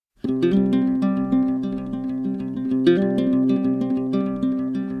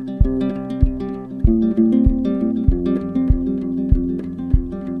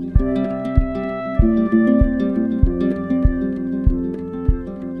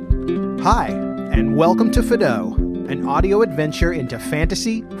Hi, and welcome to Fido, an audio adventure into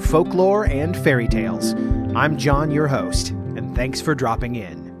fantasy, folklore, and fairy tales. I'm John, your host, and thanks for dropping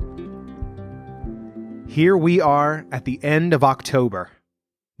in. Here we are at the end of October,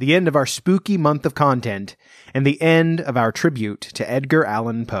 the end of our spooky month of content, and the end of our tribute to Edgar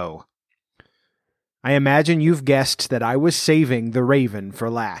Allan Poe. I imagine you've guessed that I was saving The Raven for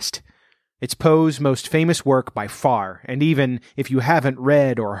last. It's Poe's most famous work by far, and even if you haven't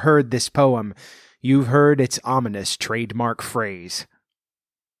read or heard this poem, you've heard its ominous trademark phrase.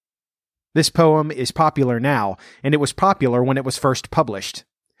 This poem is popular now, and it was popular when it was first published,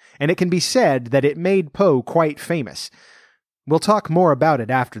 and it can be said that it made Poe quite famous. We'll talk more about it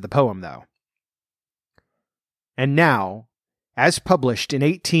after the poem, though. And now, as published in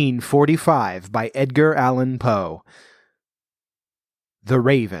 1845 by Edgar Allan Poe, The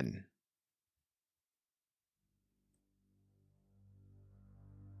Raven.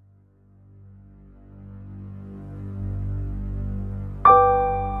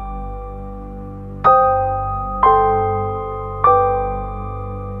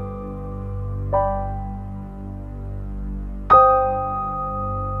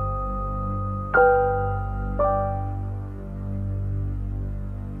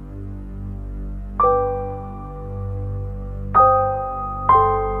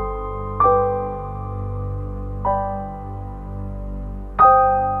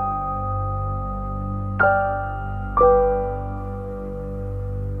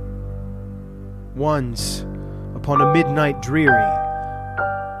 Once, upon a midnight dreary,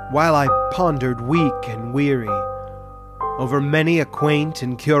 while I pondered weak and weary over many a quaint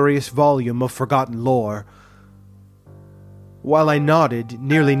and curious volume of forgotten lore, while I nodded,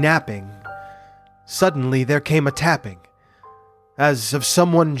 nearly napping, suddenly there came a tapping, as of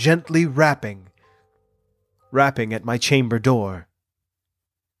someone gently rapping at my chamber door.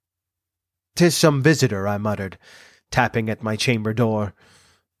 "'Tis some visitor," I muttered, tapping at my chamber door.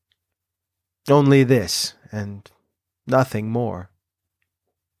 Only this, and nothing more.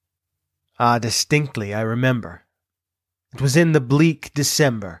 Ah, distinctly I remember. It was in the bleak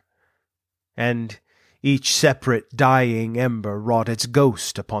December, and each separate dying ember wrought its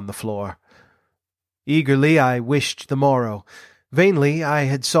ghost upon the floor. Eagerly I wished the morrow. Vainly I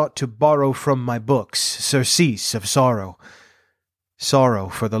had sought to borrow from my books surcease of sorrow. Sorrow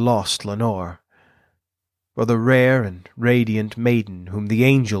for the lost Lenore, for the rare and radiant maiden whom the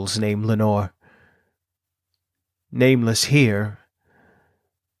angels name Lenore. Nameless here,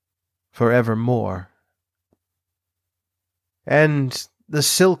 forevermore. And the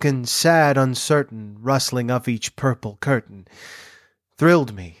silken, sad, uncertain rustling of each purple curtain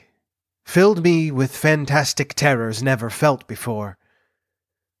thrilled me, filled me with fantastic terrors never felt before.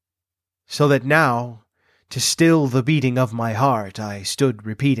 So that now, to still the beating of my heart, I stood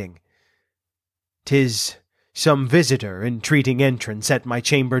repeating, "'Tis some visitor entreating entrance at my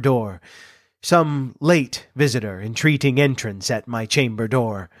chamber door, some late visitor entreating entrance at my chamber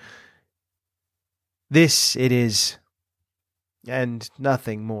door. This it is, and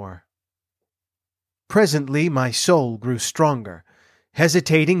nothing more." Presently my soul grew stronger,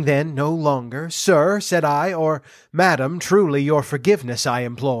 hesitating then no longer. "Sir," said I, or "Madam, truly your forgiveness I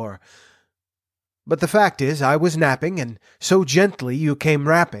implore. But the fact is, I was napping, and so gently you came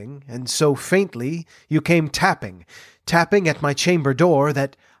rapping, and so faintly you came tapping at my chamber door,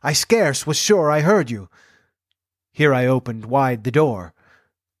 that I scarce was sure I heard you." Here I opened wide the door.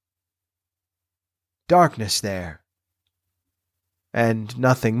 Darkness there, and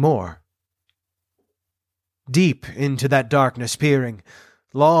nothing more. Deep into that darkness peering,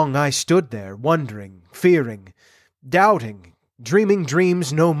 long I stood there, wondering, fearing, doubting, dreaming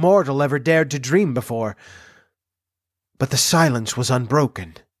dreams no mortal ever dared to dream before. But the silence was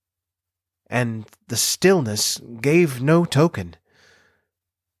unbroken, and the stillness gave no token.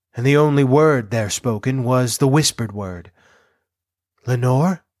 And the only word there spoken was the whispered word,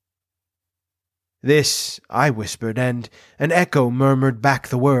 "Lenore?" This I whispered, and an echo murmured back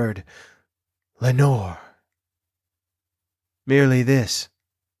the word, "Lenore." Merely this,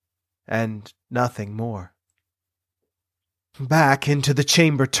 and nothing more. Back into the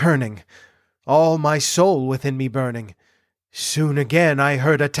chamber turning, all my soul within me burning, soon again I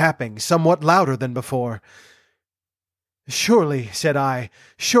heard a tapping, somewhat louder than before. "Surely," said I,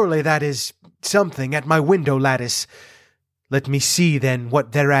 "surely that is something at my window lattice. Let me see then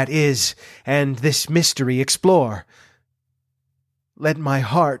what thereat is, and this mystery explore. Let my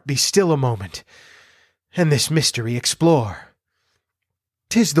heart be still a moment, and this mystery explore.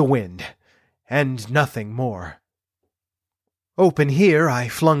 'Tis the wind, and nothing more." Open here I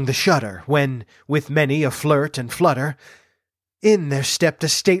flung the shutter, when, with many a flirt and flutter, In there stepped a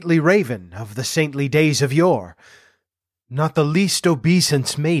stately raven of the saintly days of yore. Not the least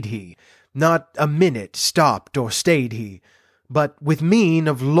obeisance made he, not a minute stopped or stayed he, but with mien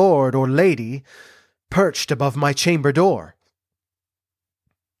of lord or lady, perched above my chamber door.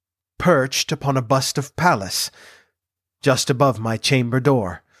 Perched upon a bust of Pallas, just above my chamber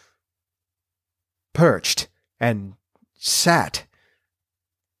door. Perched, and sat,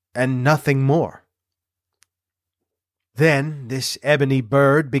 and nothing more. Then this ebony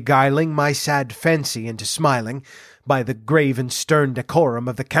bird, beguiling my sad fancy into smiling, by the grave and stern decorum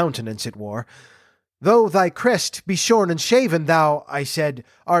of the countenance it wore, "Though thy crest be shorn and shaven, thou," I said,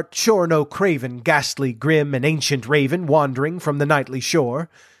 "art sure no craven, ghastly, grim, and ancient raven, wandering from the nightly shore.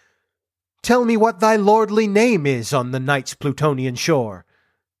 Tell me what thy lordly name is on the night's Plutonian shore."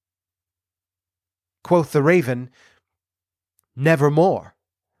 Quoth the raven, "Nevermore."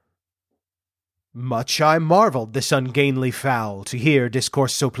 Much I marvelled this ungainly fowl to hear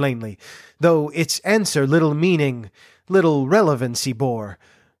discourse so plainly, though its answer little meaning, little relevancy bore.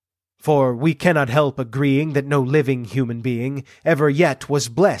 For we cannot help agreeing that no living human being ever yet was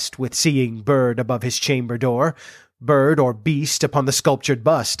blessed with seeing bird above his chamber door, bird or beast upon the sculptured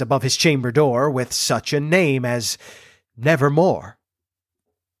bust above his chamber door, with such a name as Nevermore.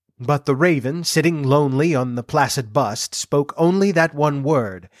 But the raven, sitting lonely on the placid bust, spoke only that one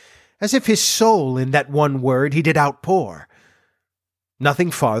word, as if his soul in that one word he did outpour.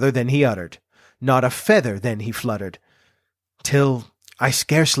 Nothing farther than he uttered, not a feather then he fluttered, till I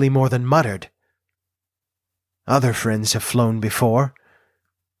scarcely more than muttered, "Other friends have flown before.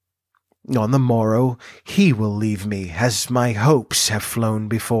 On the morrow he will leave me, as my hopes have flown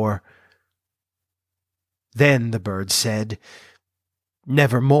before." Then the bird said,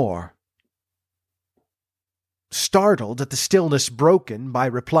 "Nevermore." Startled at the stillness broken by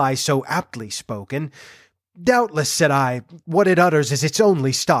reply so aptly spoken, "Doubtless," said I, "what it utters is its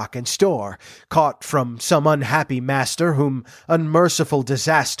only stock and store, caught from some unhappy master whom unmerciful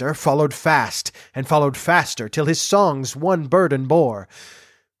disaster followed fast and followed faster till his songs one burden bore,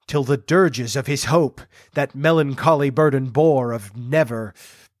 till the dirges of his hope that melancholy burden bore of nevermore."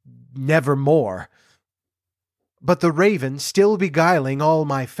 But the raven, still beguiling all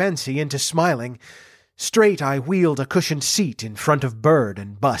my fancy into smiling, straight I wheeled a cushioned seat in front of bird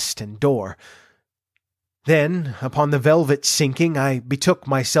and bust and door. Then, upon the velvet sinking, I betook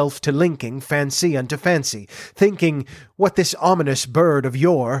myself to linking fancy unto fancy, thinking what this ominous bird of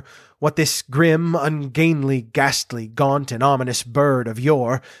yore, what this grim, ungainly, ghastly, gaunt, and ominous bird of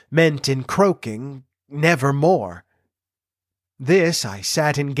yore meant in croaking "Nevermore." This I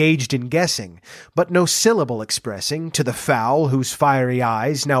sat engaged in guessing, but no syllable expressing to the fowl whose fiery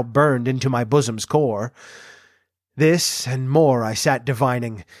eyes now burned into my bosom's core. This and more I sat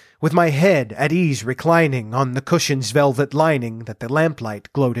divining, with my head at ease reclining on the cushion's velvet lining that the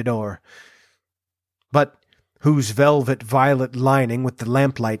lamplight gloated o'er. But whose velvet violet lining with the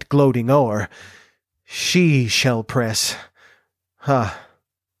lamplight gloating o'er, she shall press,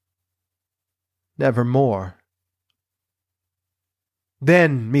 nevermore.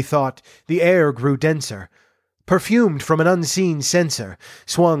 Then, methought, the air grew denser, perfumed from an unseen censer,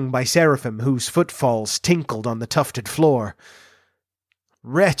 swung by seraphim whose footfalls tinkled on the tufted floor.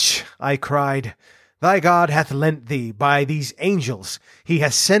 "Wretch," I cried, "thy God hath lent thee, by these angels, he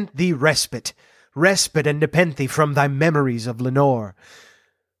hath sent thee respite and nepenthe from thy memories of Lenore.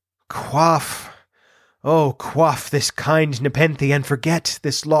 Quaff this kind nepenthe, and forget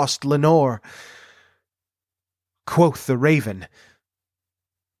this lost Lenore." Quoth the raven,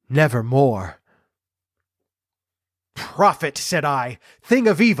 "Nevermore." "Prophet," said I, "thing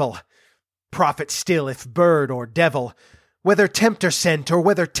of evil! Prophet still, if bird or devil, whether tempter sent, or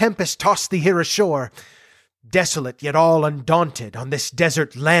whether tempest tossed thee here ashore, desolate yet all undaunted, on this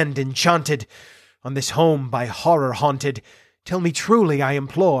desert land enchanted, on this home by horror haunted, tell me truly, I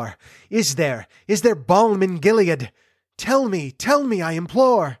implore, is there balm in Gilead? Tell me, I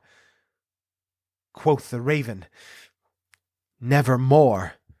implore." Quoth the raven,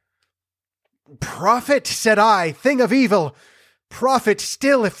 "Nevermore." "Prophet," said I, "thing of evil! Prophet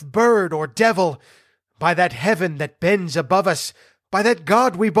still, if bird or devil! By that heaven that bends above us, by that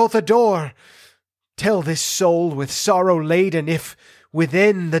God we both adore, tell this soul with sorrow laden if,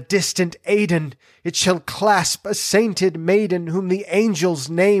 within the distant Aidenn, it shall clasp a sainted maiden whom the angels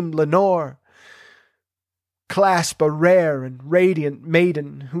name Lenore. Clasp a rare and radiant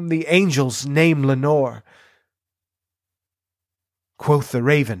maiden whom the angels name Lenore." Quoth the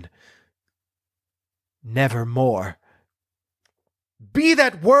raven, "Nevermore." "Be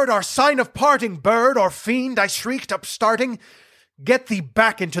that word our sign of parting, bird or fiend," I shrieked, upstarting. "Get thee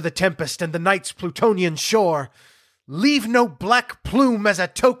back into the tempest and the night's Plutonian shore. Leave no black plume as a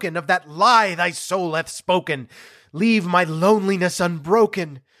token of that lie thy soul hath spoken. Leave my loneliness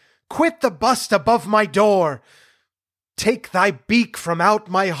unbroken. Quit the bust above my door. Take thy beak from out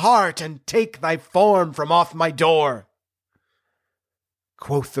my heart, and take thy form from off my door.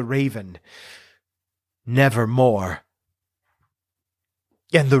 Quoth the raven, nevermore.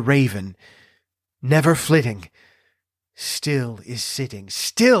 And the raven, never flitting, still is sitting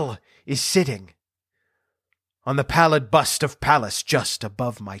on the pallid bust of Pallas just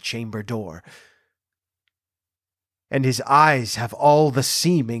above my chamber door. And his eyes have all the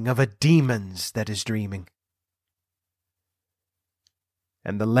seeming of a demon's that is dreaming.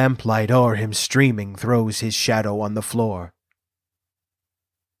 And the lamplight o'er him streaming throws his shadow on the floor.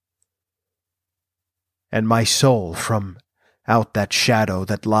 And my soul from out that shadow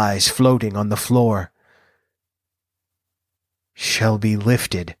that lies floating on the floor shall be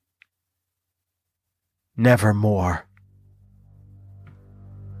lifted nevermore.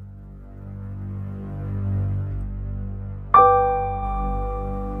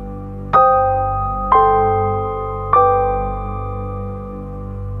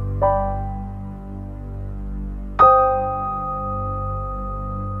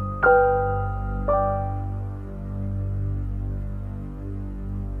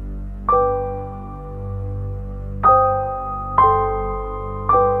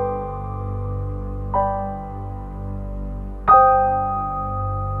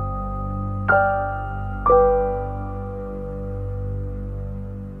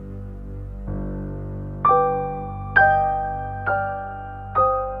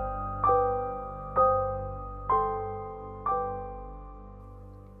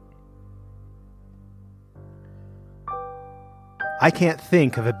 I can't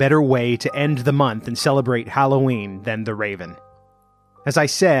think of a better way to end the month and celebrate Halloween than The Raven. As I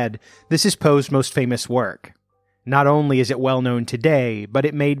said, this is Poe's most famous work. Not only is it well known today, but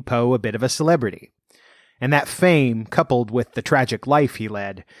it made Poe a bit of a celebrity. And that fame, coupled with the tragic life he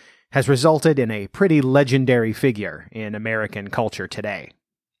led, has resulted in a pretty legendary figure in American culture today.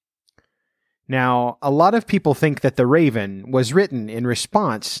 Now, a lot of people think that The Raven was written in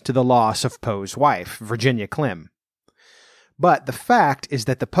response to the loss of Poe's wife, Virginia Clemm. But the fact is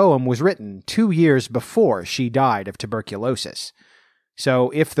that the poem was written 2 years before she died of tuberculosis. So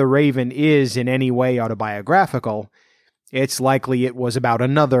if The Raven is in any way autobiographical, it's likely it was about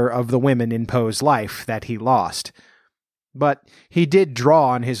another of the women in Poe's life that he lost. But he did draw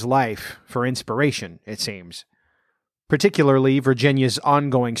on his life for inspiration, it seems. Particularly Virginia's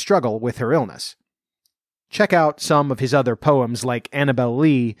ongoing struggle with her illness. Check out some of his other poems like Annabel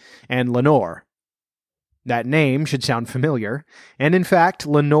Lee and Lenore. That name should sound familiar, and in fact,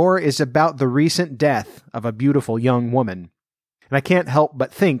 Lenore is about the recent death of a beautiful young woman, and I can't help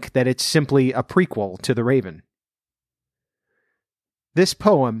but think that it's simply a prequel to The Raven. This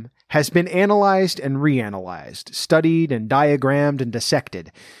poem has been analyzed and reanalyzed, studied and diagrammed and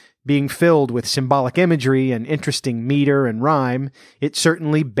dissected. Being filled with symbolic imagery and interesting meter and rhyme, it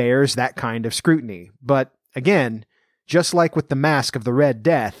certainly bears that kind of scrutiny. But again, just like with the Mask of the Red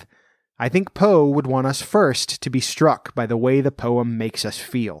Death, I think Poe would want us first to be struck by the way the poem makes us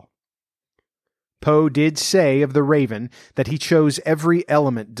feel. Poe did say of The Raven that he chose every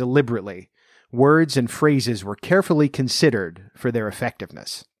element deliberately. Words and phrases were carefully considered for their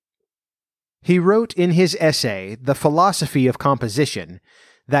effectiveness. He wrote in his essay, The Philosophy of Composition,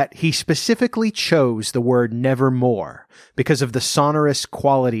 that he specifically chose the word nevermore because of the sonorous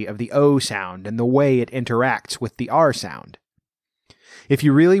quality of the O sound and the way it interacts with the R sound. If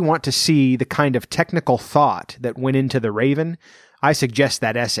you really want to see the kind of technical thought that went into The Raven, I suggest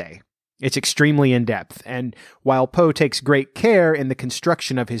that essay. It's extremely in-depth, and while Poe takes great care in the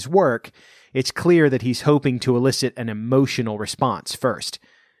construction of his work, it's clear that he's hoping to elicit an emotional response first.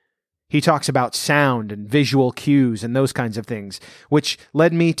 He talks about sound and visual cues and those kinds of things, which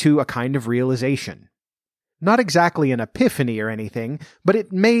led me to a kind of realization. Not exactly an epiphany or anything, but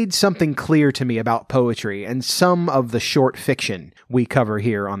it made something clear to me about poetry and some of the short fiction we cover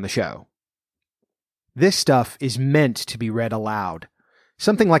here on the show. This stuff is meant to be read aloud,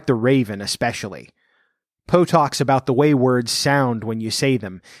 something like The Raven especially. Poe talks about the way words sound when you say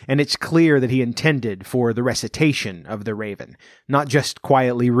them, and it's clear that he intended for the recitation of The Raven, not just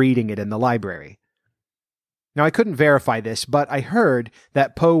quietly reading it in the library. Now, I couldn't verify this, but I heard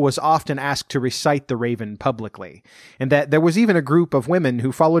that Poe was often asked to recite The Raven publicly, and that there was even a group of women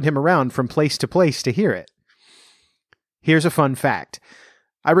who followed him around from place to place to hear it. Here's a fun fact.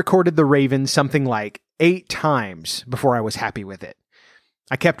 I recorded The Raven something like 8 times before I was happy with it.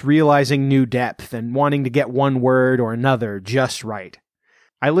 I kept realizing new depth and wanting to get one word or another just right.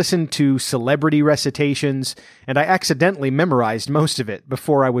 I listened to celebrity recitations, and I accidentally memorized most of it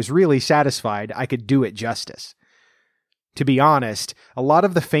before I was really satisfied I could do it justice. To be honest, a lot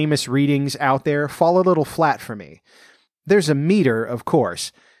of the famous readings out there fall a little flat for me. There's a meter, of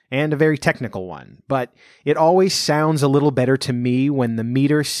course, and a very technical one, but it always sounds a little better to me when the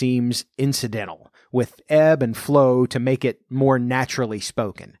meter seems incidental, with ebb and flow to make it more naturally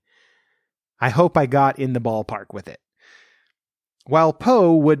spoken. I hope I got in the ballpark with it. While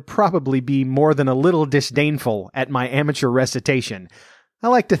Poe would probably be more than a little disdainful at my amateur recitation, I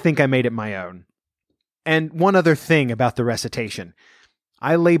like to think I made it my own. And one other thing about the recitation.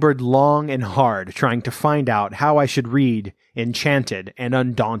 I labored long and hard trying to find out how I should read Enchanted and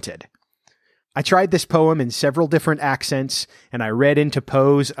Undaunted. I tried this poem in several different accents, and I read into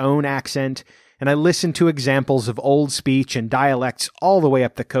Poe's own accent, and I listened to examples of old speech and dialects all the way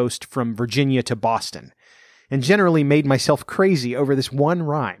up the coast from Virginia to Boston, and generally made myself crazy over this one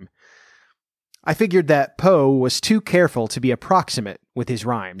rhyme. I figured that Poe was too careful to be approximate with his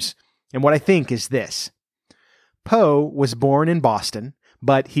rhymes, and what I think is this. Poe was born in Boston,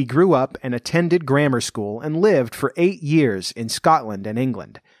 but he grew up and attended grammar school and lived for 8 years in Scotland and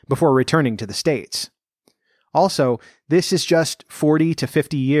England before returning to the States. Also, this is just 40 to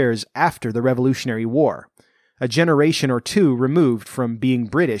 50 years after the Revolutionary War, a generation or two removed from being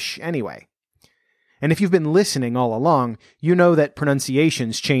British anyway. And if you've been listening all along, you know that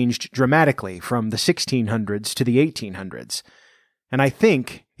pronunciations changed dramatically from the 1600s to the 1800s. And I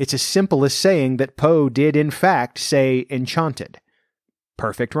think it's as simple as saying that Poe did in fact say enchanted.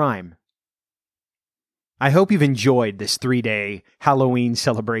 Perfect rhyme. I hope you've enjoyed this 3-day Halloween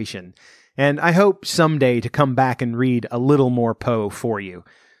celebration, and I hope someday to come back and read a little more Poe for you.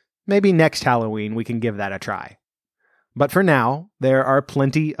 Maybe next Halloween we can give that a try. But for now, there are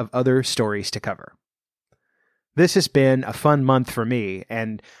plenty of other stories to cover. This has been a fun month for me,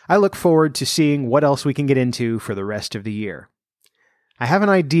 and I look forward to seeing what else we can get into for the rest of the year. I have an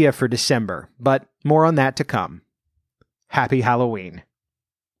idea for December, but more on that to come. Happy Halloween.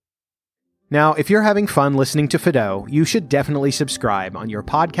 Now, if you're having fun listening to Fido, you should definitely subscribe on your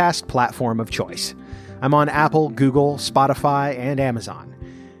podcast platform of choice. I'm on Apple, Google, Spotify, and Amazon.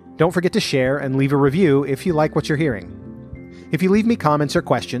 Don't forget to share and leave a review if you like what you're hearing. If you leave me comments or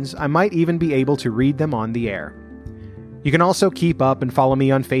questions, I might even be able to read them on the air. You can also keep up and follow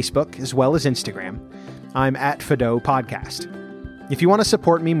me on Facebook as well as Instagram. I'm at Fido Podcast. If you want to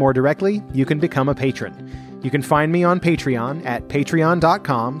support me more directly, you can become a patron. You can find me on Patreon at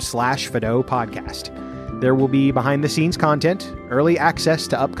patreon.com/Fido Podcast. There will be behind-the-scenes content, early access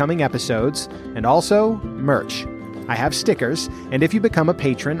to upcoming episodes, and also merch. I have stickers, and if you become a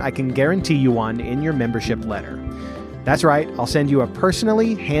patron, I can guarantee you one in your membership letter. That's right, I'll send you a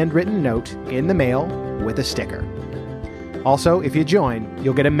personally handwritten note in the mail with a sticker. Also, if you join,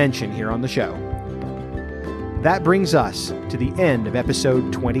 you'll get a mention here on the show. That brings us to the end of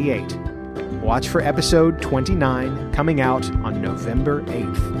episode 28. Watch for episode 29 coming out on November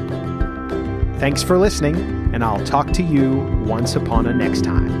 8th. Thanks for listening, and I'll talk to you once upon a next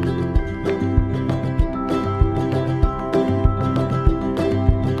time.